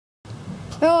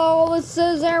Hello, this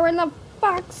is Aaron the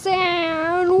Fox,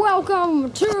 and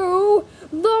welcome to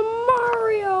the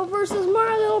Mario vs.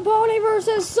 My Little Pony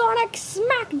vs. Sonic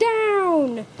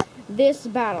Smackdown! This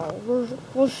battle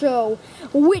will show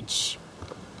which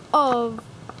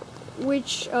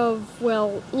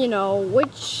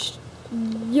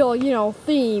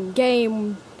theme,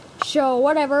 game, show,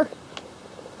 whatever,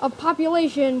 of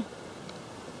population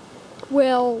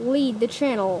will lead the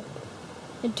channel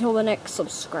until the next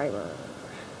subscriber.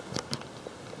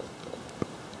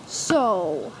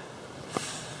 So,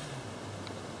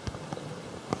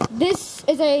 this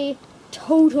is a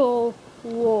total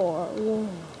war.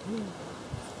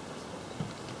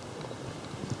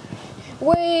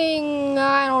 Weighing,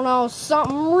 I don't know,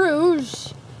 something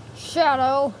Rouge,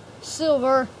 Shadow,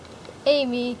 Silver,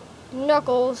 Amy,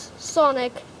 Knuckles,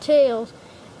 Sonic, Tails,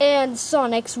 and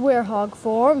Sonic's Werehog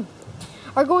form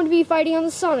are going to be fighting on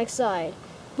the Sonic side.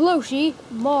 Bloshi,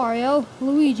 Mario,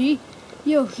 Luigi,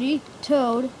 Yoshi,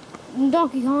 Toad, and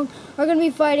Donkey Kong are going to be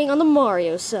fighting on the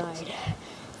Mario side.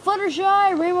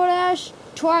 Fluttershy, Rainbow Dash,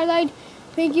 Twilight,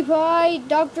 Pinkie Pie,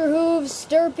 Dr. Hooves,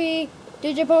 Sturpy,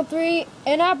 Digimon 3,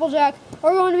 and Applejack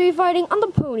are going to be fighting on the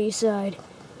pony side.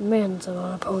 Man, that's a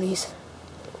lot of ponies.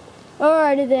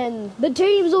 Alrighty then, the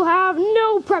teams will have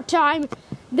no prep time.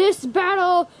 This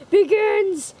battle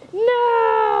begins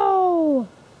now!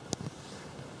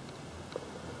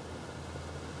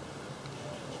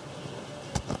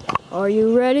 Are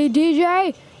you ready,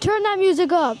 DJ? Turn that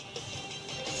music up.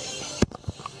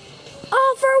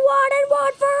 All for one and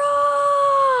one for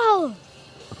all!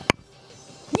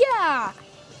 Yeah!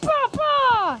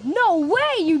 Papa! No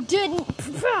way you didn't!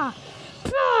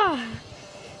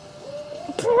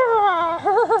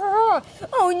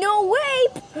 Oh, no way!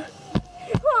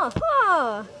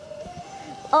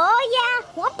 Oh, yeah!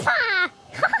 Whoopah!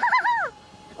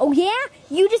 Oh, yeah?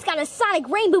 You just got a Sonic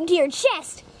Rainbow to your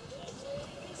chest!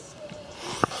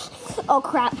 Oh,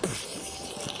 crap.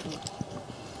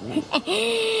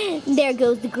 There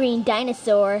goes the green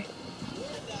dinosaur.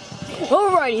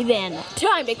 Alrighty then,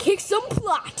 time to kick some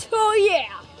plot. Oh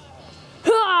yeah!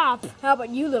 Ha! How about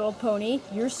you, little pony?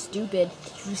 You're stupid.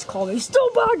 You just call me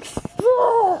stupid.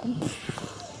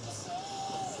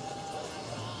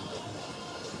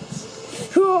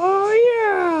 Oh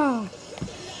yeah!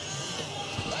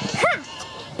 Ha!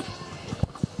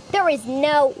 There is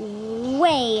no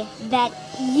way that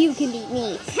you can beat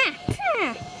me. Ha!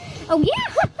 Ha! Oh yeah!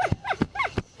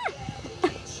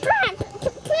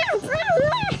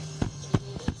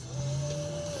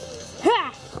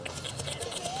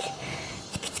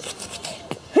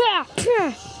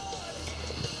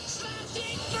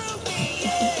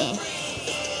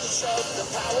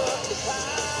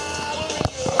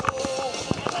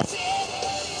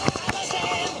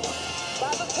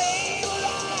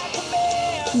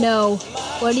 No.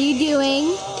 What are you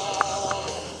doing?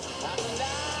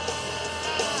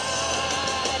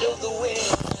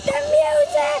 The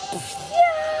music!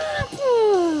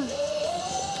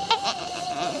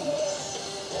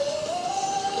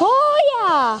 Oh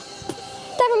yeah!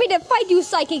 Time for me to fight you,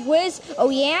 Psychic Wiz. Oh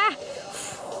yeah?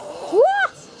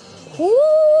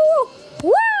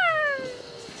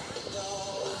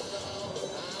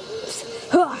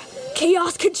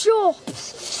 Chaos control!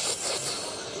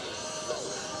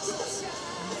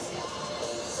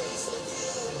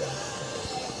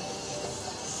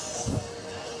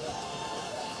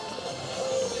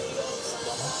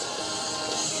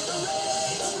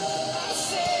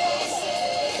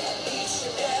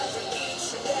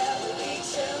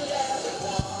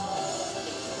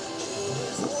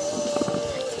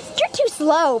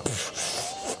 Slow.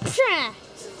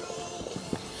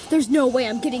 There's no way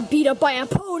I'm getting beat up by a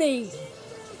pony.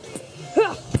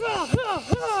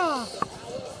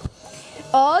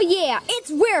 Oh yeah,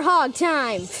 it's Werehog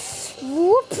time.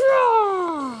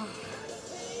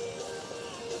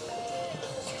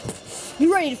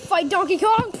 You ready to fight Donkey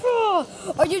Kong? Or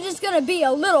are you just gonna be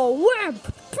a little wimp?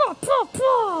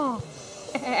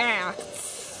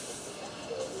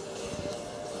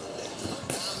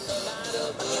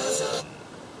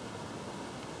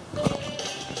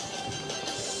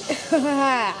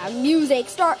 Music,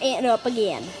 start amping up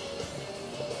again.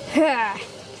 Oh,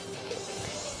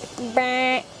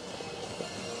 a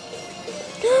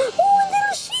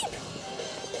little sheep!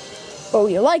 Oh,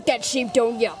 you like that sheep,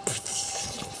 don't you?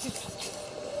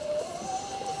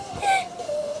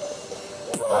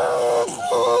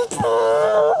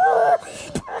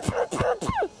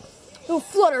 Oh,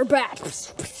 flutter back.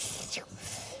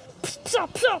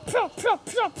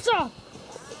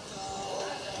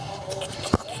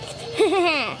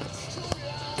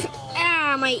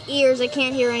 Ah, my ears, I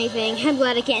can't hear anything. I'm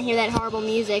glad I can't hear that horrible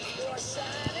music.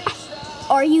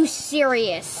 Are you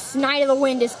serious? Night of the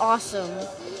Wind is awesome. And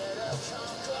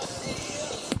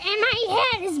my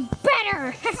head is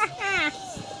better.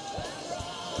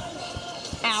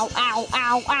 Ow, ow,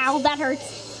 ow, ow, that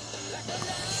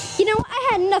hurts. You know, I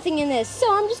had nothing in this, so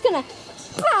I'm just gonna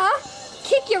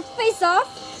kick your face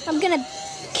off. I'm gonna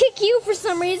kick you for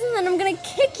some reason, and I'm gonna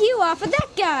kick you off of that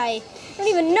guy. I don't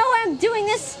even know I'm doing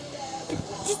this.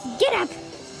 Just get up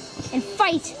and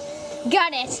fight.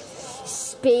 Got it.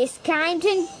 Space-time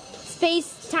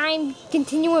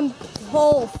continuum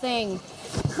whole thing.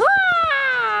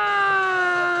 Ah!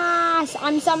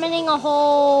 I'm summoning a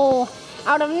hole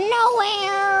out of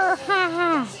nowhere. Ha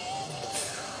ha.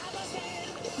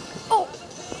 Oh.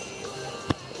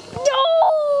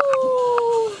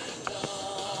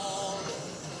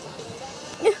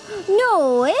 No.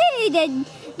 No way.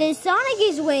 The Sonic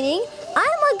is winning.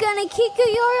 I'm gonna kick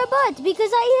your butt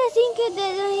because I think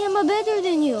that I am better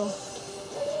than you.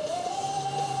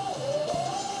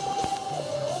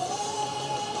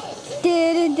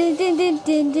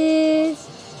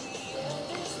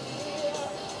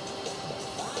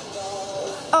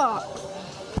 Oh.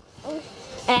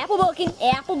 Apple bucking,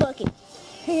 apple bucking.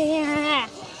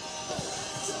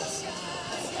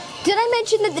 Did I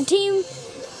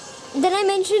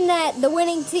mention that the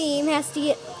winning team has to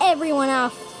get everyone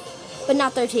off, but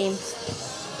not their team?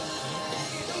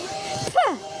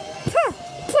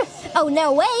 Oh,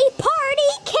 no way!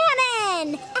 Party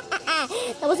cannon!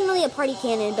 That wasn't really a party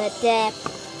cannon, but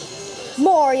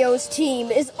Mario's team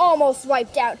is almost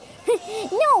wiped out.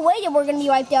 No way that we're gonna be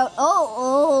wiped out.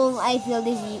 Oh, I feel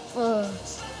dizzy.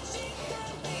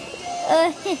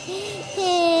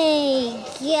 Hey,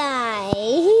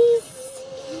 guys.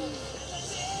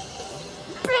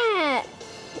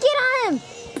 Get on him!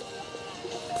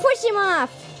 Push him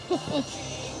off!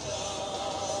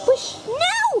 Push!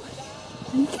 No!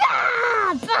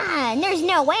 There's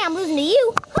no way I'm losing to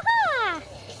you!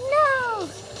 No!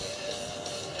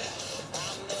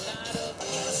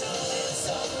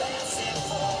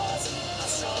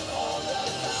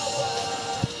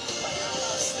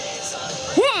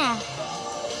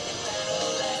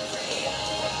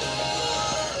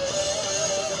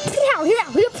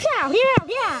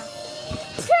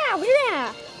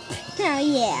 Oh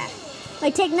yeah, my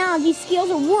technology skills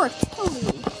have worked.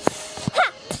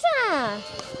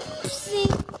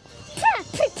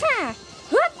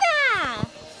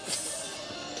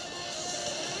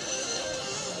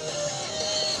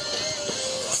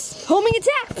 Homing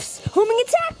attack! Homing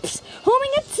attack!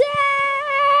 Homing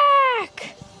attack!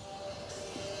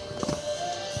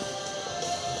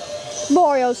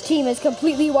 Mario's team is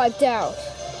completely wiped out.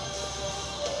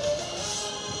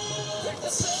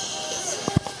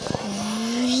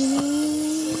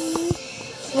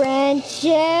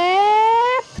 Friendship!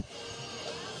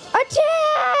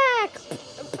 Attack!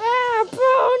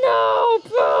 Oh no!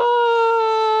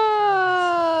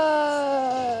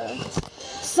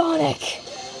 Sonic!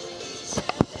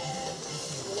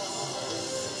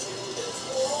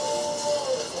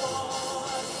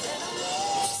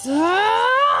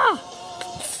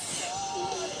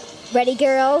 Ready,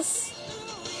 girls?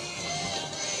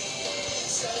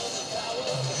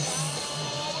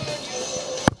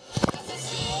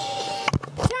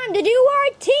 Time to do our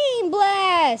team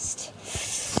blast!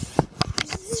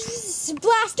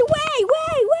 Blast away!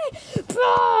 Way!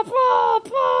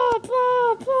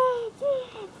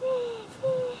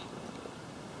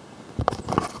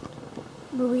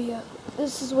 Maria,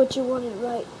 this is what you wanted,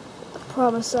 right? The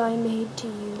promise I made to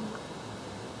you.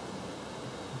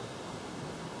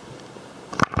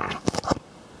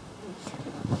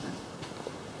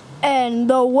 And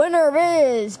the winner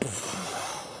is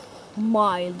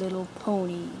My Little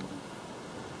Pony.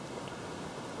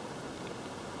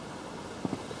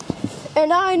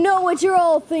 And I know what you're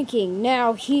all thinking.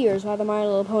 Now here's why the My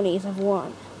Little Ponies have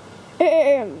won.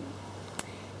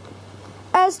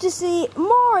 As to see, the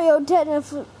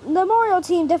Mario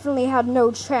team definitely had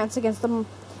no chance against the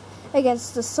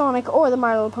Sonic or the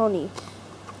My Little Pony.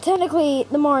 Technically,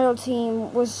 the Mario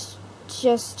team was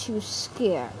just too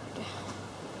scared.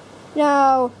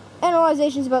 Now,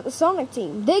 analyzations about the Sonic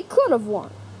team. They could have won,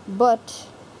 but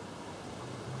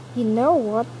you know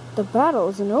what? The battle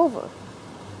isn't over.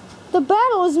 The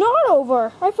battle is not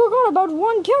over. I forgot about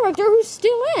one character who's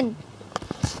still in.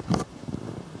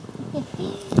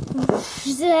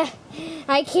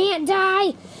 I can't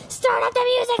die. Start up the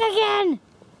music again.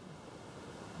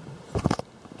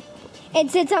 And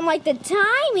since I'm like the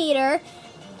time eater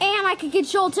and I can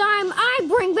control time, I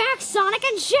bring back Sonic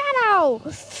and Shadow.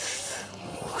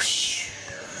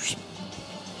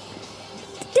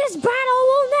 This battle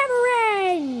will never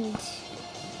end.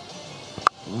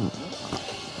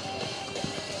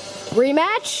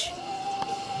 Rematch?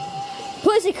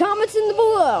 Place your comments in the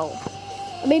below.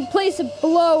 Place it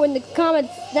below in the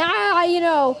comments. You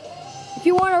know, if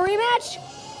you want a rematch,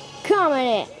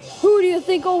 comment it. Who do you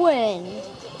think will win?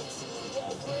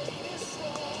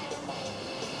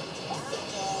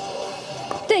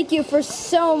 Thank you for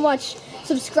so much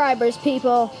subscribers,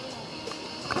 people.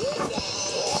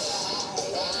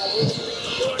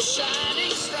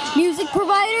 Music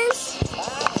providers?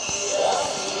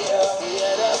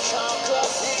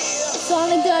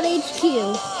 Sonic.HQ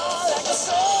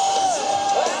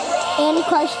and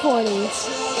Crush 40.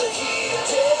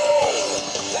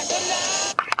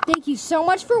 Thank you so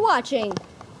much for watching.